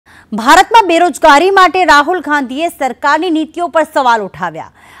ભારતમાં બેરોજગારી માટે રાહુલ ગાંધીએ સરકારની નીતિઓ પર સવાલ ઉઠાવ્યા।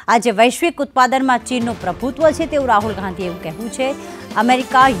 આજે વૈશ્વિક ઉત્પાદનમાં ચીનનું પ્રભુત્વ છે તેવું રાહુલ ગાંધીએ એવું કહ્યું છે।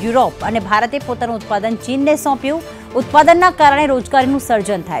 અમેરિકા, યુરોપ અને ભારતે પોતાનું ઉત્પાદન ચીનને સોંપ્યું। ઉત્પાદનના કારણે રોજગારીનું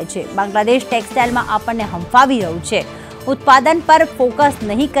સર્જન થાય છે। બાંગ્લાદેશ ટેક્સટાઇલમાં આપણને હંફાવી રહ્યું છે। ઉત્પાદન પર ફોકસ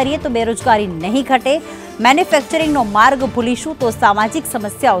નહીં કરીએ તો બેરોજગારી નહીં ઘટે। મેન્યુફેક્ચરિંગનો માર્ગ ભૂલીશું તો સામાજિક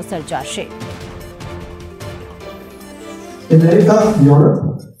સમસ્યાઓ સર્જાશે। America, Europe,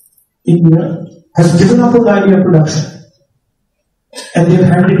 India has given up on the idea of production and they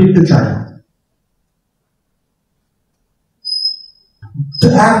have handed it to China. The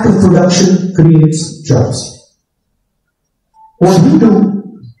act of production creates jobs. What we do,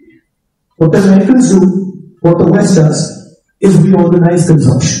 what the Americans do, what the West does, is we organize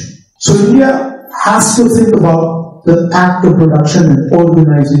consumption. So India has to think about the act of production and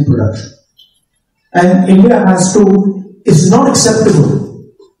organizing production. And India has to, it's not acceptable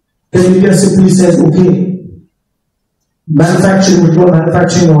that India simply says, okay,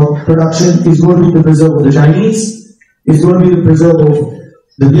 manufacturing or production is going to be the preserve of the Chinese, it's going to be the preserve of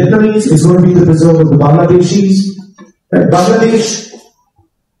the Vietnamese, it's going to be the preserve of the Bangladeshis. Right? Bangladesh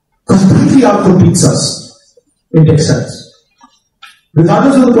completely outcompetes us in textiles.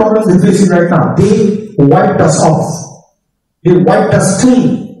 Regardless of the problems we're facing right now, they wiped us off. They wiped us clean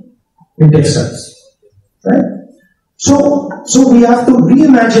in textiles. Right? So we have to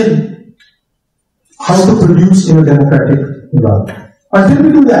reimagine how to produce in a democratic environment. Until we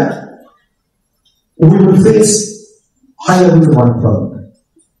do that, we will face high levels of unemployment.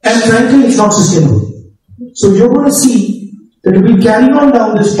 And frankly, it's not sustainable. So you're going to see that if we carry on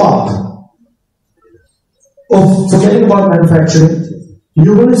down this path of forgetting about manufacturing,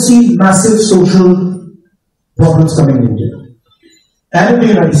 you're going to see massive social problems coming in India, and in the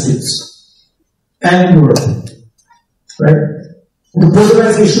United States, and in Europe. Right? The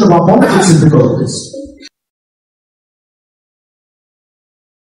polarization of our politics is because of this.